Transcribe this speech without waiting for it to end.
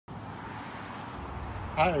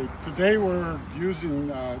Hi, today we're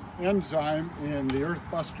using Enzyme in the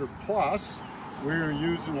EarthBusterPLUS. We're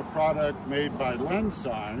using a product made by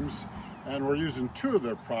Lenzymes, and we're using two of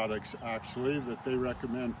their products actually that they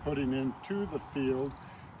recommend putting into the field.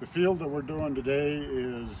 The field that we're doing today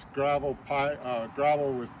is gravel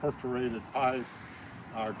with perforated pipe,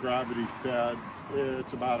 gravity fed.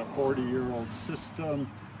 It's about a 40-year-old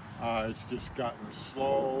system. It's just gotten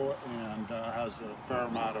slow and has a fair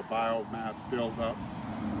amount of biomass buildup,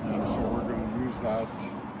 and so we're going to use that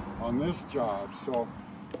on this job. So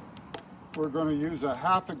we're going to use a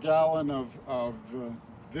half a gallon of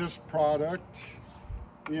this product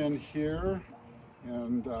in here,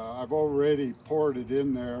 and I've already poured it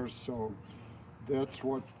in there, so that's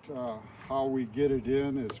what how we get it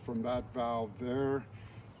in is from that valve there.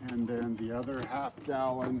 And then the other half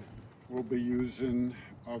gallon we'll be using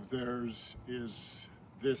of theirs is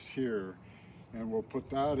this here, and we'll put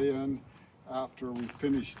that in. After we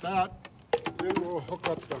finish that, then we'll hook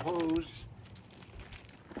up the hose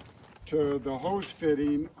to the hose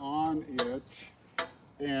fitting on it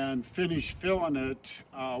and finish filling it,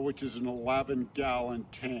 which is an 11-gallon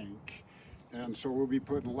tank. And so we'll be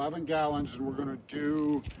putting 11 gallons, and we're going to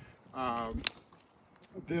do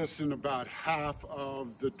this in about half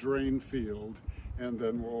of the drain field, and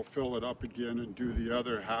then we'll fill it up again and do the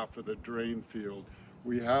other half of the drain field.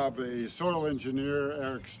 We have a soil engineer,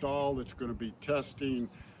 Eric Stahl, that's going to be testing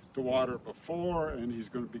the water before, and he's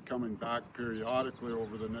going to be coming back periodically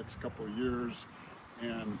over the next couple of years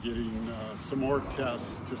and getting some more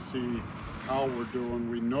tests to see how we're doing.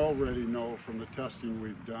 We already know from the testing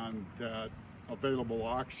we've done that available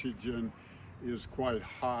oxygen is quite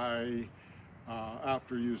high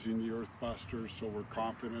after using the EarthBuster, so we're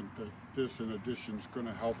confident that this in addition is going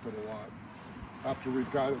to help it a lot. After we've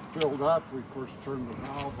got it filled up, we of course turn the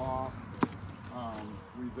valve off.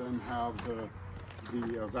 We then have the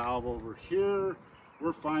valve over here.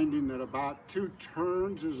 We're finding that about 2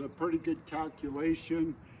 turns is a pretty good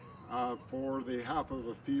calculation for the half of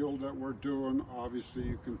a field that we're doing. Obviously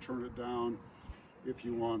you can turn it down if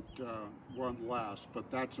you want less, but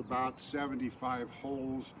that's about 75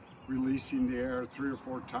 holes, releasing the air 3 or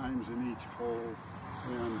 4 times in each hole,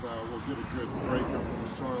 and we'll get a good breakup of the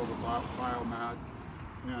soil, the biomass,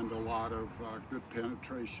 and a lot of good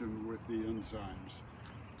penetration with the enzymes.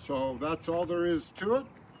 So that's all there is to it,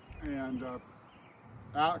 and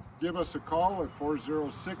give us a call at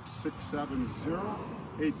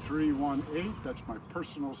 406-670-8318. That's my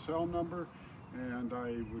personal cell number, and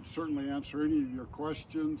I would certainly answer any of your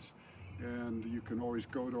questions. And you can always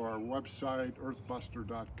go to our website,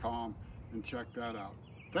 earthbuster.com, and check that out.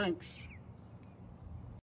 Thanks.